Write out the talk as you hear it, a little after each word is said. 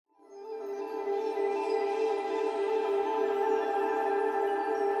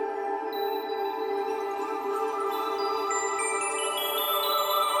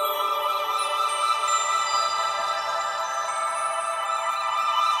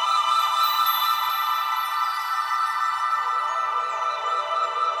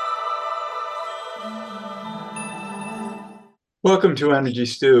Welcome to Energy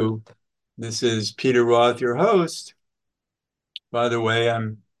Stew. This is Peter Roth, your host. By the way,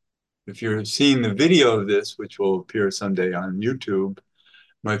 if you're seeing the video of this, which will appear someday on YouTube,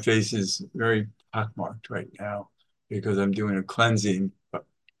 my face is very pockmarked right now because I'm doing a cleansing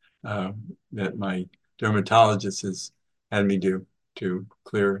uh, that my dermatologist has had me do to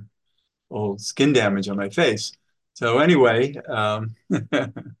clear old skin damage on my face. So anyway,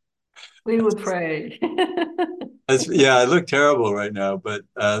 We would pray. yeah, I look terrible right now, but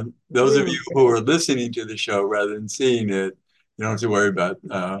those We of you would who pray. are listening to the show rather than seeing it, you don't have to worry about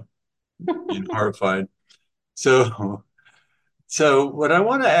being horrified. So, so what I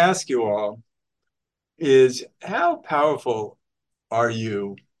want to ask you all is how powerful are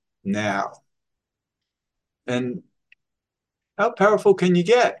you now? And how powerful can you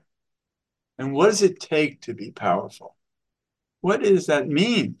get? And what does it take to be powerful? What does that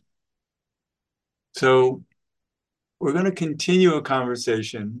mean? So we're going to continue a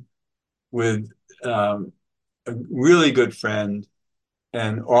conversation with um, a really good friend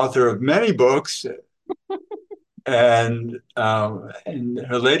and author of many books. And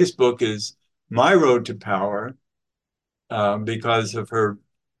her latest book is My Road to Power, because of her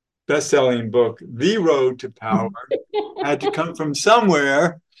best-selling book, The Road to Power, had to come from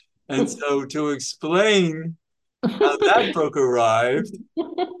somewhere. And so to explain how that book arrived,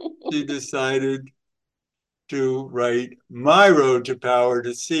 she decided to write My Road to Power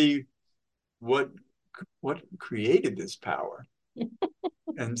to see what what created this power.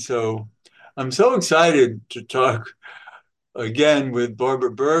 And so I'm so excited to talk again with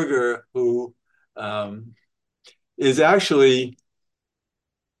Barbara Berger, who um, is actually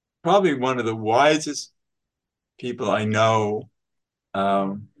probably one of the wisest people I know.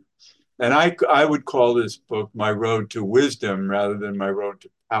 Um, and I would call this book My Road to Wisdom rather than My Road to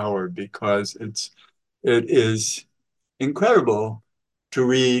Power because it is incredible to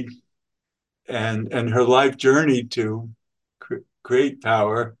read, and her life journey to create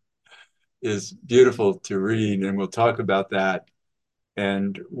power is beautiful to read, and we'll talk about that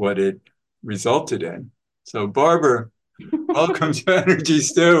and what it resulted in. So Barbara, welcome to Energy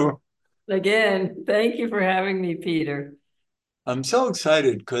Stew. Again, thank you for having me, Peter. I'm so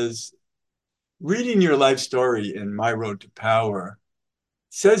excited because reading your life story in My Road to Power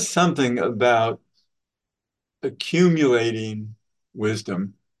says something about accumulating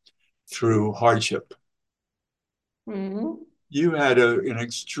wisdom through hardship. Mhm. You had an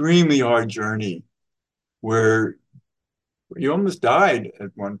extremely hard journey where you almost died at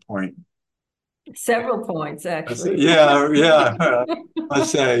one point. Several points, actually. Yeah, yeah, I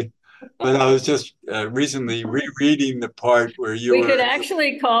say. But I was just recently rereading the part where you We were. could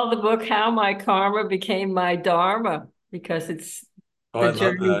actually call the book How My Karma Became My Dharma because it's Oh, the I love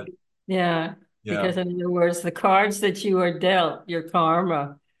journey. that. Yeah. Yeah, Because, in other words, the cards that you are dealt, your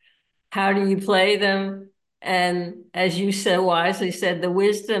karma, how do you play them? And as you so wisely said, the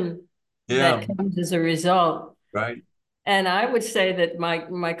wisdom yeah, that comes as a result. right. And I would say that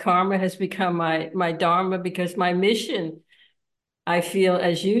my karma has become my dharma because my mission, I feel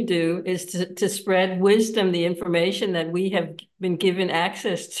as you do, is to spread wisdom, the information that we have been given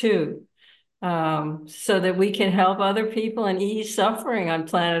access to, so that we can help other people and ease suffering on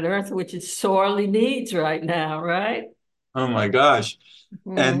planet Earth, which it sorely needs right now, right? Oh my gosh.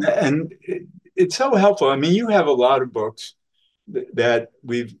 Mm. And it's so helpful. I mean, you have a lot of books that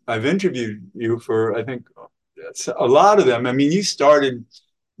I've interviewed you for, I think a lot of them. I mean, you started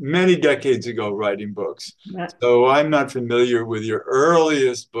many decades ago writing books. So I'm not familiar with your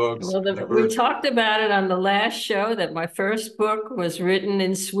earliest books. Well, we talked about it on the last show that my first book was written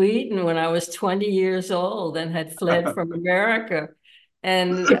in Sweden when I was 20 years old and had fled from America.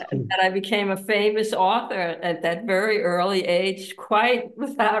 And that I became a famous author at that very early age, quite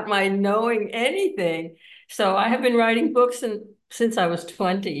without my knowing anything. So I have been writing books since I was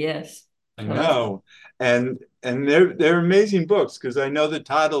 20, yes. I So, know. And they're amazing books because I know the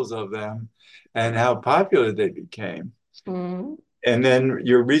titles of them and how popular they became. mm, And then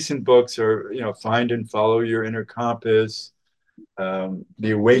your recent books are, Find and Follow Your Inner Compass, The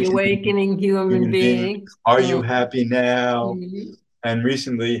The Awakening Awakening Human Human Being, Being. Are You Mm, Happy Now? mm, And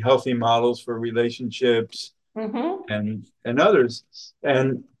recently, Healthy Models for Relationships mhm. and others.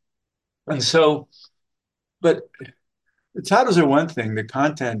 And so, but the titles are one thing, the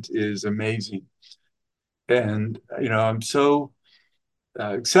content is amazing. And, I'm so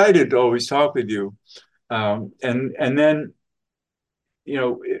excited to always talk with you. And then, you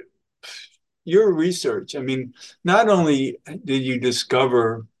know, your research, I mean, not only did you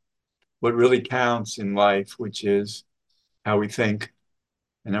discover what really counts in life, which is how we think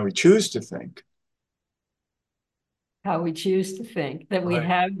and how we choose to think, how we choose to think, that we Right.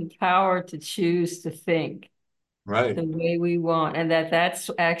 have the power to choose to think Right. the way we want, and that's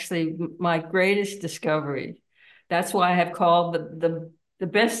actually my greatest discovery. That's why I have called the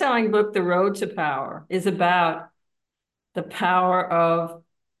best-selling book, The Road to Power, is about the power of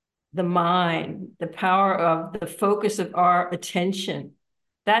the mind, the power of the focus of our attention.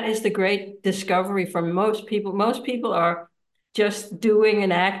 That is the great discovery for most people. Most people are just doing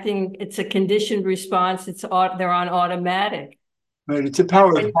and acting. It's a conditioned response. They're on automatic. Right. It's a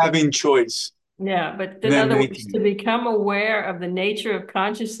power of having choice Yeah, but and in then other words, making to it. become aware of the nature of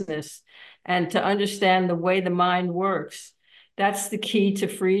consciousness and to understand the way the mind works, that's the key to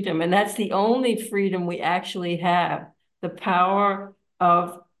freedom. And that's the only freedom we actually have, the power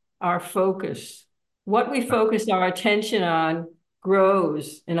of our focus. What we focus our attention on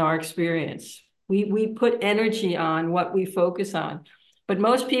grows in our experience. We put energy on what we focus on. But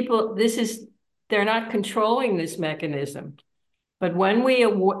most people, they're not controlling this mechanism. But when we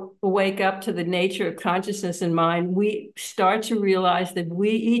wake up to the nature of consciousness and mind, we start to realize that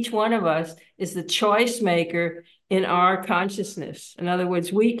each one of us, is the choice maker in our consciousness. In other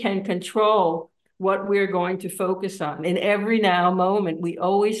words, we can control what we're going to focus on. In every now moment, we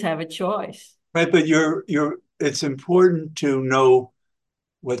always have a choice. Right. But it's important to know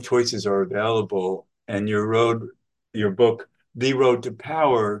what choices are available. And your book, The Road to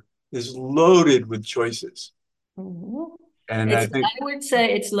Power, is loaded with choices. Mhm. And I think, I would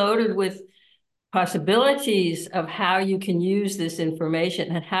say it's loaded with possibilities of how you can use this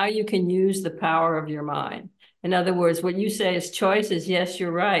information and how you can use the power of your mind. In other words, what you say is choices. Yes,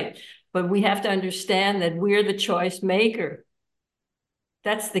 you're right. But we have to understand that we're the choice maker.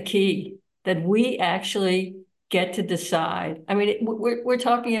 That's the key, that we actually get to decide. I mean, we're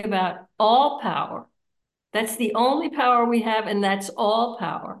talking about all power. That's the only power we have, and that's all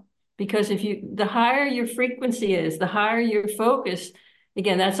power. Because the higher your frequency is, the higher your focus,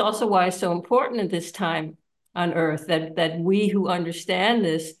 again, that's also why it's so important at this time on Earth that we who understand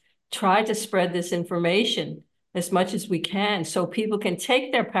this try to spread this information as much as we can so people can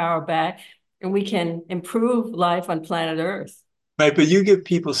take their power back and we can improve life on planet Earth. right, but you give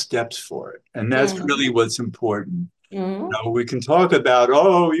people steps for it. And that's really Mhm. what's important. Mhm. We can talk about,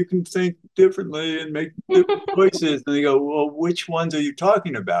 oh, you can think differently and make different choices. And they go, well, which ones are you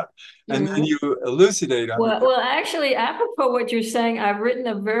talking about? And then Mhm. you elucidate on the Well, actually, apropos what you're saying, I've written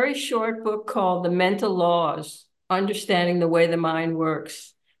a very short book called The Mental Laws, Understanding the Way the Mind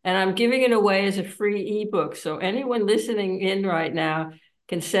Works. And I'm giving it away as a free ebook. So anyone listening in right now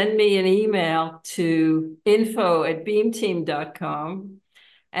can send me an email to info@beamteam.com,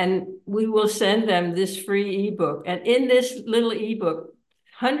 and we will send them this free ebook. And in this little ebook,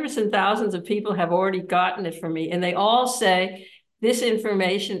 hundreds and thousands of people have already gotten it from me. And they all say, this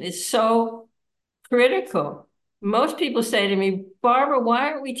information is so critical. Most people say to me, Barbara, why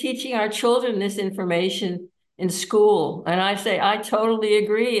aren't we teaching our children this information in school? And I say, I totally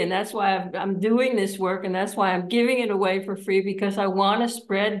agree. And that's why I'm doing this work. And that's why I'm giving it away for free, because I want to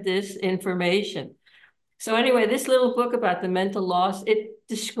spread this information. So anyway, this little book about the mental loss, it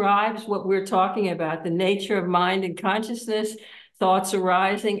describes what we're talking about, the nature of mind and consciousness, thoughts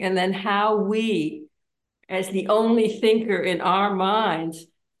arising, and then how we, as the only thinker in our minds,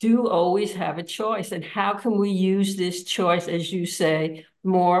 do always have a choice. And how can we use this choice, as you say,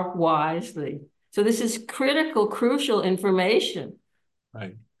 more wisely? So this is critical, crucial information.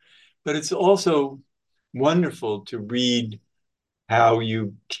 right. But it's also wonderful to read how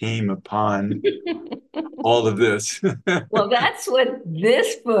you came upon all of this. Well, that's what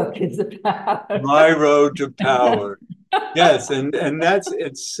this book is about. My Road to Power. Yes, and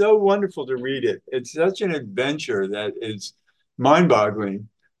it's so wonderful to read it. It's such an adventure that is mind-boggling.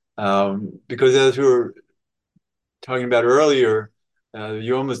 Because as we were talking about earlier,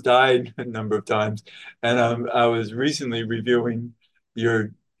 you almost died a number of times, and I was recently reviewing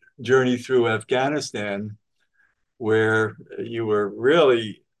your journey through Afghanistan, where you were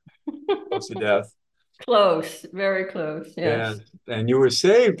really close to death. Close, very close, Yeah, yes. and you were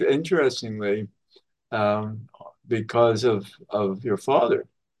saved, interestingly, um, because of your father.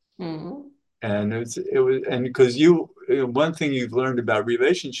 Mhm. And it was and because one thing you've learned about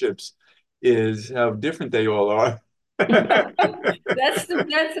relationships is how different they all are. That's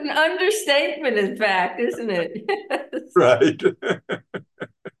an understatement, in fact, isn't it? Right.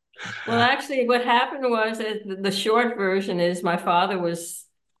 Well, actually, what happened was the short version is my father was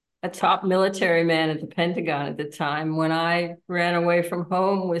a top military man at the Pentagon at the time. When I ran away from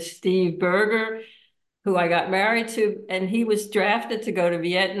home with Steve Berger, who I got married to, and he was drafted to go to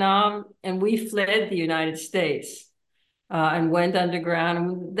Vietnam, and we fled the United States. and went underground.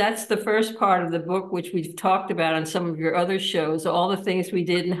 And that's the first part of the book, which we've talked about on some of your other shows, all the things we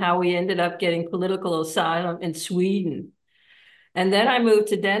did and how we ended up getting political asylum in Sweden. And then I moved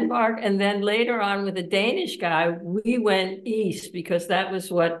to Denmark. And then later on with a Danish guy, we went east because that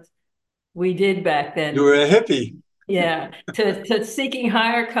was what we did back then. You were a hippie. Yeah, to seeking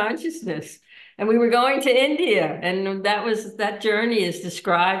higher consciousness. And we were going to India, and that journey is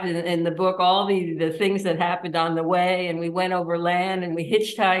described in the book, all the things that happened on the way. And we went over land and we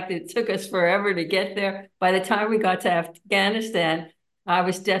hitchhiked. It took us forever to get there. By the time we got to Afghanistan, I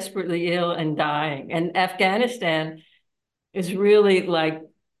was desperately ill and dying. And Afghanistan is really like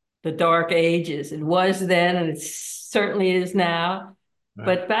the dark ages. It was then, and it certainly is now.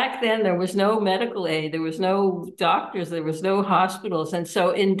 But back then, there was no medical aid. There was no doctors. There was no hospitals. And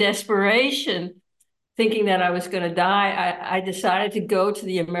so in desperation, thinking that I was going to die, I decided to go to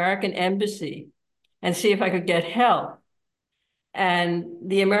the American embassy and see if I could get help. And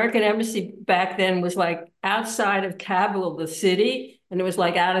the American embassy back then was like outside of Kabul, the city, and it was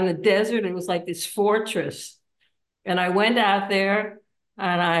like out in the desert. It was like this fortress. And I went out there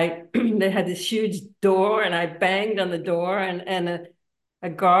and they had this huge door, and I banged on the door, and a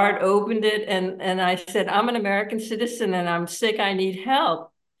guard opened it, and I said, I'm an American citizen and I'm sick, I need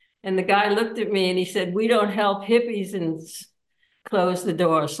help. And the guy looked at me and he said, we don't help hippies, and closed the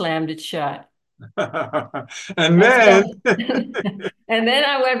door, slammed it shut. And then and then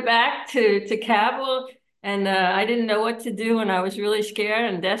I went back to Kabul, and I didn't know what to do, and I was really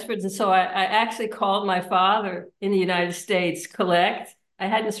scared and desperate. And so I actually called my father in the United States, Collect. I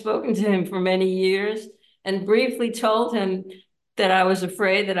hadn't spoken to him for many years, and briefly told him that I was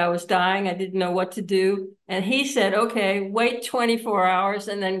afraid that I was dying. I didn't know what to do. And he said, okay, wait 24 hours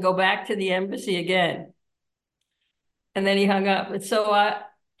and then go back to the embassy again. And then he hung up. And so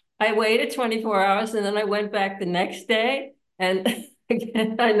I waited 24 hours, and then I went back the next day, and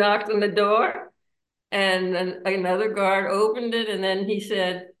again, I knocked on the door, and another guard opened it. And then he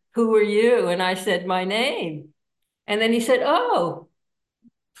said, who are you? And I said, my name. And then he said, oh,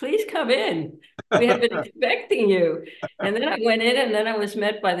 please come in. We have been expecting you. And then I went in, and then I was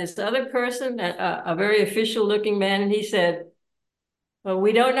met by this other person, a very official looking man. And he said, well,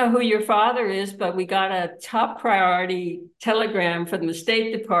 we don't know who your father is, but we got a top priority telegram from the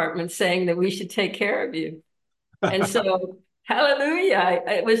State Department saying that we should take care of you. And so, hallelujah.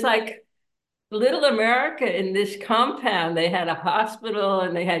 It was like little America in this compound. They had a hospital,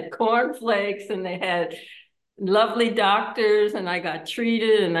 and they had cornflakes, and they had lovely doctors, and I got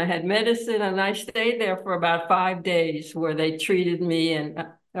treated, and I had medicine, and I stayed there for about 5 days where they treated me, and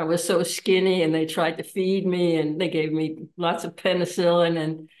I was so skinny, and they tried to feed me, and they gave me lots of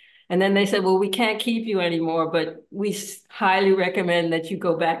penicillin, and then they said, well, we can't keep you anymore, but we highly recommend that you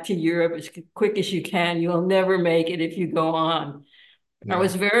go back to Europe as quick as you can. You'll never make it if you go on. Yeah. I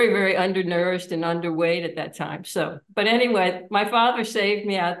was very, very undernourished and underweight at that time. So, but anyway, my father saved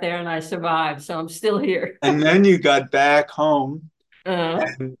me out there, and I survived. So I'm still here. And then you got back home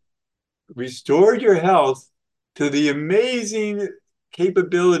and restored your health to the amazing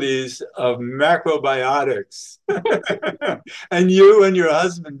capabilities of macrobiotics. And you and your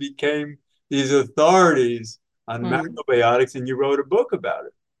husband became these authorities on macrobiotics, and you wrote a book about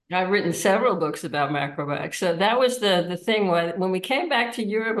it. I've written several books about macrobiotics. So that was the thing. When we came back to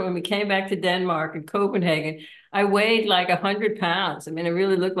Europe, when we came back to Denmark and Copenhagen, I weighed like 100 pounds. I mean, it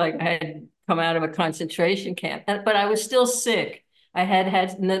really looked like I had come out of a concentration camp, but I was still sick. I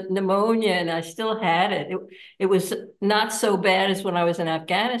had pneumonia, and I still had it. It was not so bad as when I was in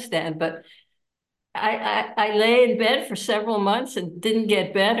Afghanistan, but I lay in bed for several months and didn't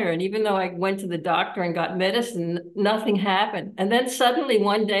get better. And even though I went to the doctor and got medicine, nothing happened. And then suddenly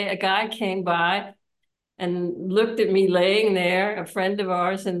one day a guy came by and looked at me laying there, a friend of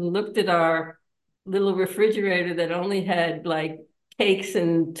ours, and looked at our little refrigerator that only had like cakes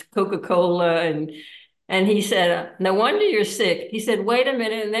and Coca-Cola. And he said, no wonder you're sick. He said, wait a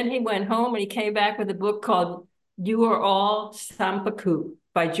minute. And then he went home, and he came back with a book called You Are All Sampaku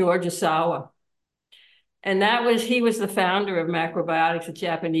by George Osawa. And he was the founder of macrobiotics, a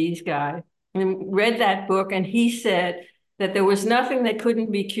Japanese guy, and read that book. And he said that there was nothing that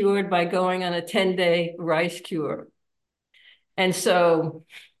couldn't be cured by going on a 10-day rice cure. And so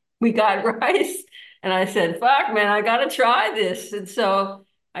we got rice, and I said, fuck, man, I got to try this. And so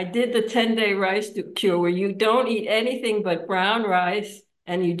I did the 10-day rice cure, where you don't eat anything but brown rice,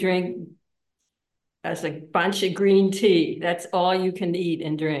 and you drink as a bunch of green tea. That's all you can eat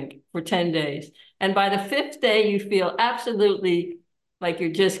and drink for 10 days. And by the 5th day, you feel absolutely like you're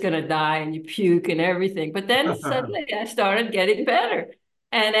just going to die, and you puke and everything. But then suddenly I started getting better.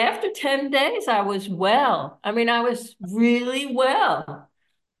 And after 10 days, I was well. I mean, I was really well.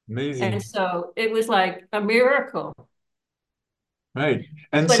 And Amazing. so it was like a miracle. Right.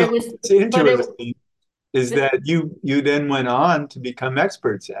 And But so it was, what's but it, interesting is the, that you then went on to become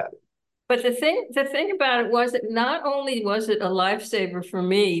experts at it. but the thing about it was that not only was it a lifesaver for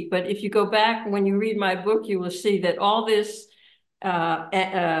me, but if you go back, when you read my book, you will see that all this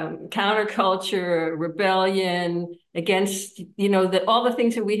counterculture, rebellion against, all the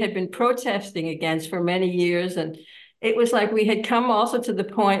things that we had been protesting against for many years. And it was like we had come also to the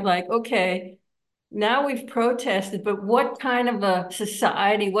point like, okay, now we've protested, but what kind of a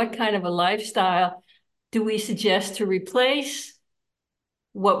society, what kind of a lifestyle do we suggest to replace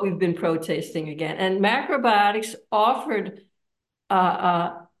what we've been protesting again? And macrobiotics offered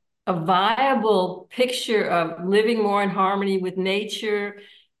a viable picture of living more in harmony with nature,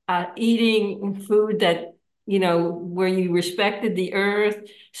 eating food that, where you respected the earth.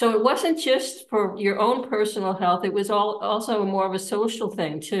 So it wasn't just for your own personal health, it was also more of a social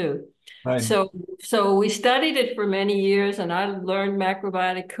thing too. Right. So we studied it for many years, and I learned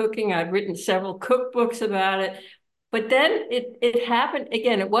macrobiotic cooking. I've written several cookbooks about it. But then it happened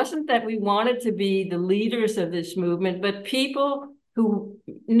again. It wasn't that we wanted to be the leaders of this movement, but people who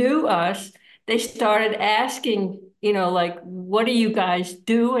knew us, they started asking, like, what are you guys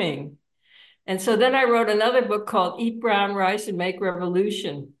doing? And so then I wrote another book called Eat Brown Rice and Make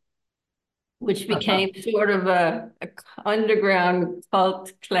Revolution, which became sort of a underground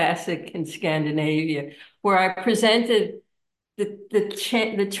cult classic in Scandinavia, where I presented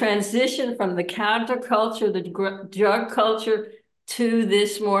the transition from the counterculture, the drug culture, to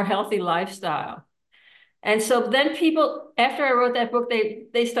this more healthy lifestyle. And so then people, after I wrote that book,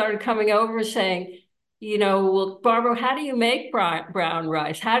 they started coming over saying, well, Barbara, how do you make brown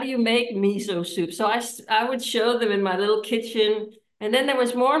rice? How do you make miso soup? So I would show them in my little kitchen. And then there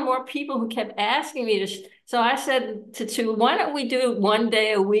was more and more people who kept asking me to. So I said to why don't we do it one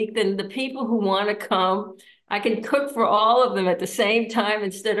day a week? Then the people who want to come, I can cook for all of them at the same time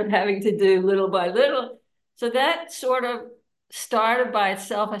instead of having to do little by little. So that sort of started by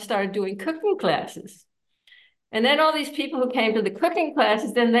itself. I started doing cooking classes. And then all these people who came to the cooking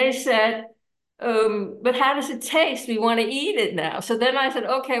classes, then they said, but how does it taste? We want to eat it now. So then I said,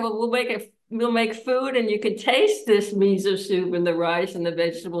 okay, well, we'll make food and you can taste this miso soup and the rice and the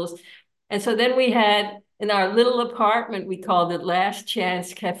vegetables. And so then we had in our little apartment, we called it Last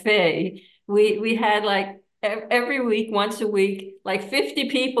Chance Cafe. We had like every week, once a week, like 50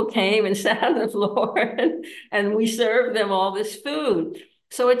 people came and sat on the floor and we served them all this food.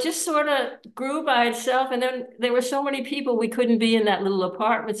 So it just sort of grew by itself. And then there were so many people, we couldn't be in that little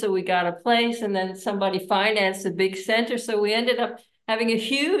apartment. So we got a place, and then somebody financed a big center. So we ended up having a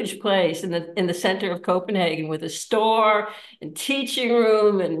huge place in the center of Copenhagen with a store and teaching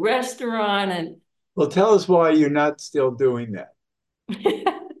room and restaurant. And Well, tell us why you're not still doing that.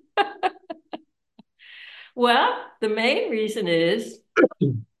 well, the main reason is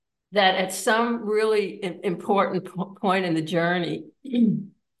that at some really important point in the journey,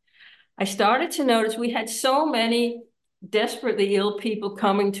 I started to notice we had so many desperately ill people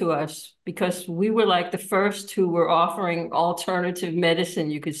coming to us because we were like the first who were offering alternative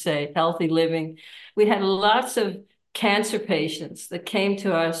medicine, you could say, healthy living. We had lots of cancer patients that came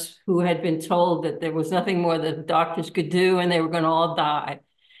to us who had been told that there was nothing more that the doctors could do and they were going to all die.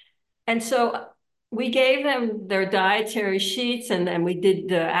 And so we gave them their dietary sheets, and we did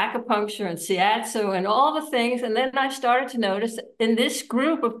the acupuncture and shiatsu and all the things. And then I started to notice in this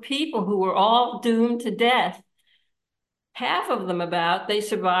group of people who were all doomed to death, half of them they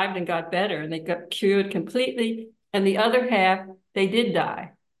survived and got better and they got cured completely. And the other half, they did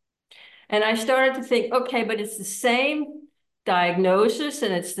die. And I started to think, okay, but it's the same diagnosis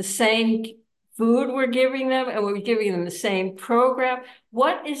and it's the same food we're giving them and we're giving them the same program.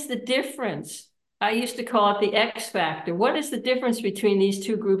 What is the difference? I used to call it the X factor. What is the difference between these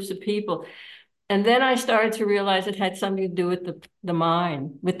two groups of people? And then I started to realize it had something to do with the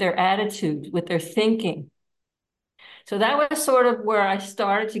mind, with their attitude, with their thinking. So that was sort of where I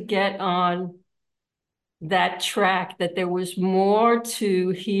started to get on that track, that there was more to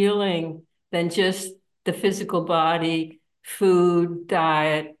healing than just the physical body, food,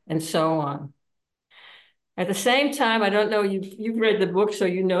 diet, and so on. At the same time, I don't know, you've read the book, so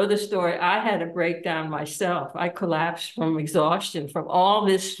you know the story. I had a breakdown myself. I collapsed from exhaustion from all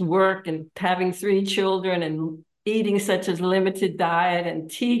this work and having 3 children and eating such a limited diet and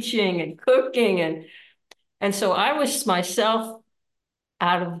teaching and cooking. And so I was myself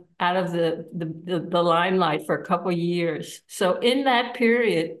out of the limelight for a couple of years. So in that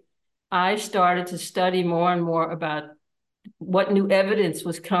period, I started to study more and more about what new evidence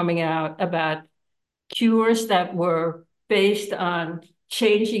was coming out about cures that were based on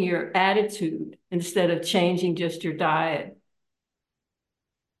changing your attitude instead of changing just your diet.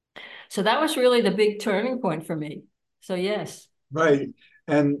 So that was really the big turning point for me. So yes. Right.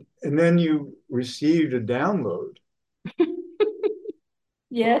 And then you received a download. What was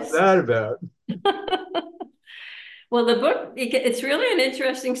Yes. that about? Well, the book, it's really an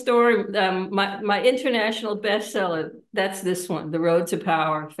interesting story. My international bestseller, that's this one, The Road to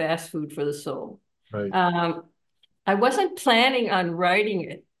Power, Fast Food for the Soul. Right. I wasn't planning on writing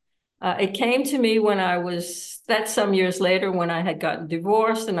it. It came to me when that's some years later when I had gotten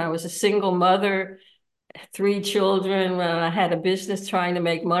divorced and I was a single mother, 3 children, when I had a business trying to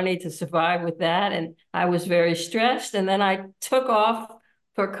make money to survive with that. And I was very stressed. And then I took off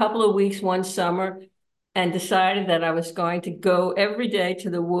for a couple of weeks one summer and decided that I was going to go every day to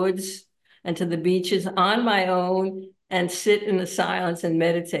the woods and to the beaches on my own and sit in the silence and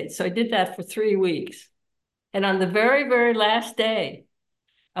meditate. So I did that for 3 weeks. And on the very, very last day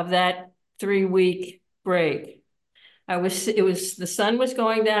of that 3 week break, the sun was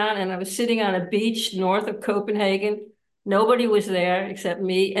going down and I was sitting on a beach north of Copenhagen. Nobody was there except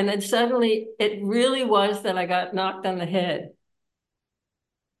me. And then suddenly it really was that I got knocked on the head.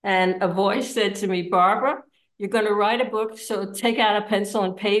 And a voice said to me, Barbara, you're going to write a book, so take out a pencil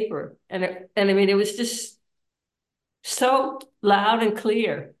and paper. And I mean, it was just so loud and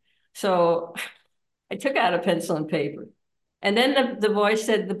clear. So I took out a pencil and paper. And then the voice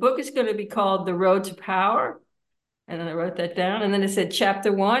said, the book is going to be called The Road to Power. And then I wrote that down. And then it said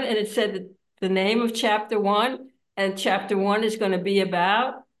chapter 1. And it said the name of chapter 1. And chapter 1 is going to be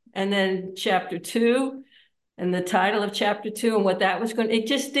about. And then chapter 2. And the title of chapter 2 and what that was going to, it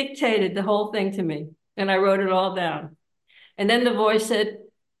just dictated the whole thing to me. And I wrote it all down. And then the voice said,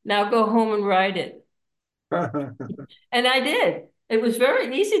 now go home and write it. And I did. It was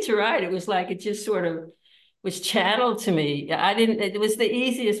very easy to write. It was like it just sort of was channeled to me. It was the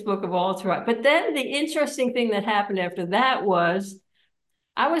easiest book of all to write. But then the interesting thing that happened after that was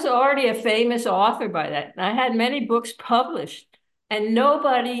I was already a famous author by that. I had many books published and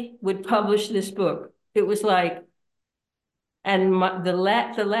nobody would publish this book. It was like, and the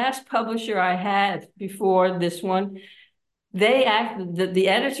last publisher I had before this one, the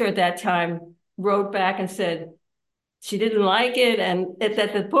editor at that time wrote back and said she didn't like it, and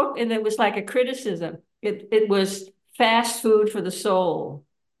that the book, and it was like a criticism. It was fast food for the soul.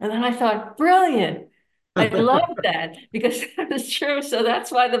 And then I thought, brilliant. I love that because that was true. So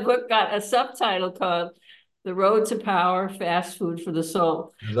that's why the book got a subtitle called The Road to Power, Fast Food for the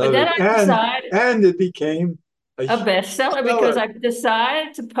Soul. I But love then it. I decided And it became a a bestseller because seller. I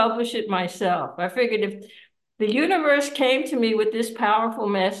decided to publish it myself. I figured if the universe came to me with this powerful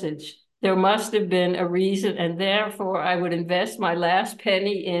message, there must have been a reason, and therefore I would invest my last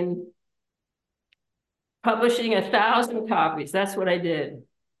penny in publishing 1,000 copies. That's what I did.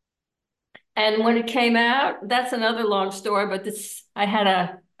 And when it came out, that's another long story, but I had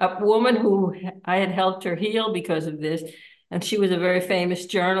a woman who I had helped her heal because of this, and she was a very famous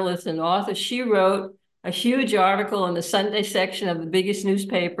journalist and author. She wrote a huge article in the Sunday section of the biggest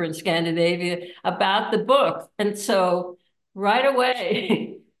newspaper in Scandinavia about the book. And so right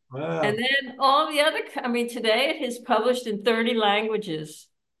away, and Wow. then all the other, I mean, today it is published in 30 languages.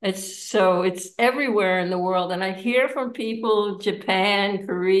 It's everywhere in the world. And I hear from people, Japan,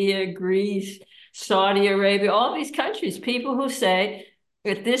 Korea, Greece, Saudi Arabia, all these countries, people who say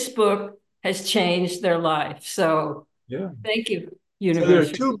that this book has changed their life. So Yeah. thank you, So there are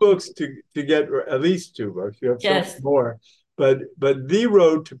universe. two books to get, or at least two books. You have so much Yes. more, but The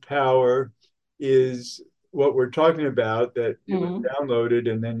Road to Power is what we're talking about. That it was Mhm. downloaded,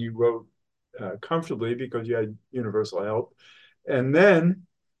 and then you wrote comfortably because you had universal help, and then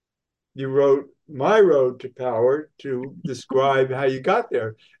you wrote My Road to Power to describe how you got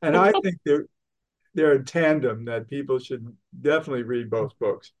there. And I think they're a tandem that people should definitely read both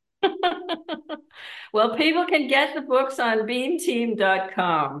books. Well, people can get the books on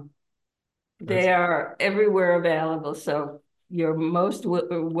beamteam.com. That's, They are everywhere available. So you're most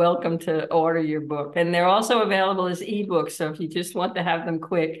welcome to order your book. And they're also available as ebooks. So if you just want to have them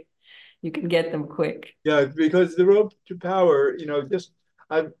quick, you can get them quick. yeah, because The Road to Power, just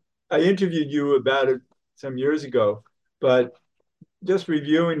I I interviewed you about it some years ago, but just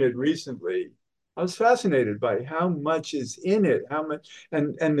reviewing it recently, I was fascinated by how much is in it, how much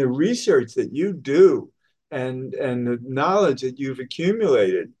and the research that you do and the knowledge that you've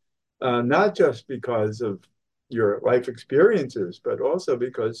accumulated, not just because of your life experiences, but also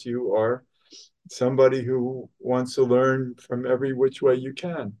because you are somebody who wants to learn from every which way you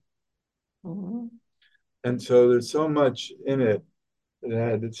can. Mhm. And so there's so much in it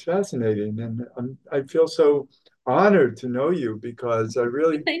that it's fascinating. And I feel so honored to know you because I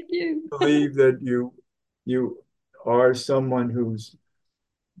really Thank you. believe that you are someone who's,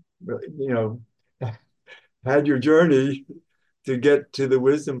 you know, had your journey to get to the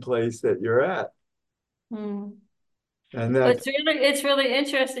wisdom place that you're at. Mm. And Well, that, it's really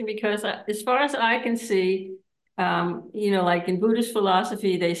interesting because as far as I can see, like in Buddhist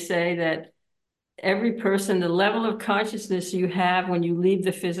philosophy, they say that every person, the level of consciousness you have when you leave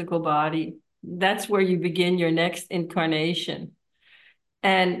the physical body, that's where you begin your next incarnation.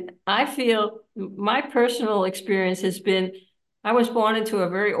 And I feel my personal experience has been, I was born into a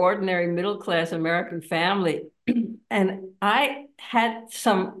very ordinary middle class American family. And I had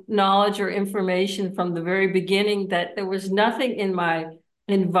some knowledge or information from the very beginning that there was nothing in my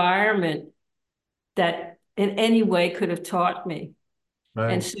environment that in any way could have taught me.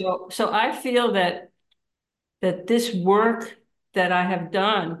 And right, so I feel that this work that I have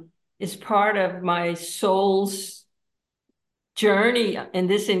done is part of my soul's journey in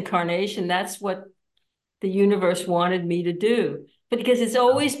this incarnation. That's what the universe wanted me to do. But because it's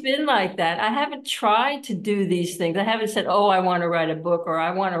always been like that. I haven't tried to do these things. I haven't said, oh, I want to write a book or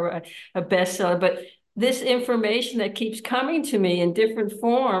I want to write a bestseller. But this information that keeps coming to me in different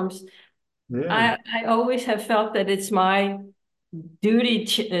forms, yeah, I always have felt that it's my duty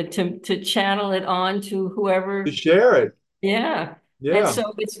to channel it on to to whoever. share it. Yeah. And Yeah,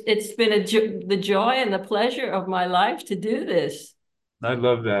 so it's been the joy and the pleasure of my life to do this. I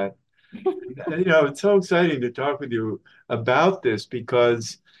love that. It's so exciting to talk with you about this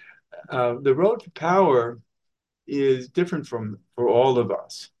because the road to power is different for all of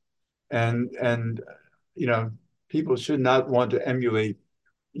us, and you know, people should not want to emulate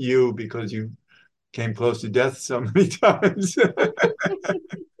you because you came close to death so many times.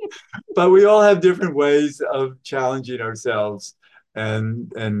 But we all have different ways of challenging ourselves and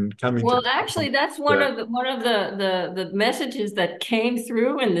coming to Well, actually, that's that. one of the messages that came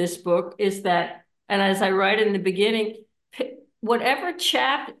through in this book is that, and as I write in the beginning, whatever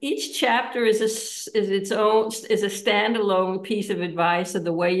each chapter is its own is a standalone piece of advice of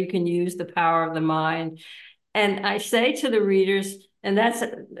the way you can use the power of the mind. And I say to the readers, and that's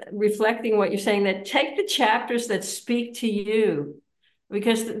reflecting what you're saying, that take the chapters that speak to you,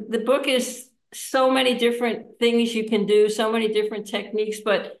 because the book is so many different things you can do, so many different techniques,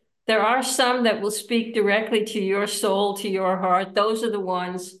 but there are some that will speak directly to your soul, to your heart. Those are the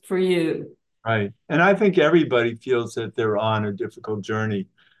ones for you. Right. And I think everybody feels that they're on a difficult journey.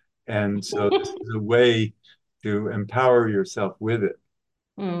 And so this is a way to empower yourself with it.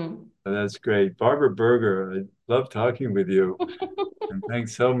 Mm. So that's great. Barbara Berger, I love talking with you. And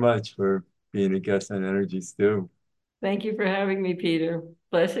thanks so much for being a guest on Energy Stew. Thank you for having me, Peter.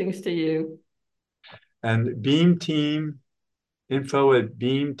 Blessings to you. And Beam Team,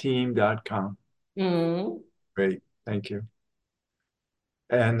 info@beamteam.com. Mm. Great. Thank you.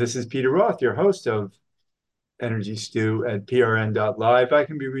 And this is Peter Roth, your host of Energy Stew at prn.live. I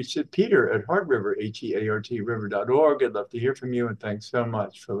can be reached at peter at heartriver, HEART river.org. I'd love to hear from you, and thanks so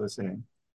much for listening.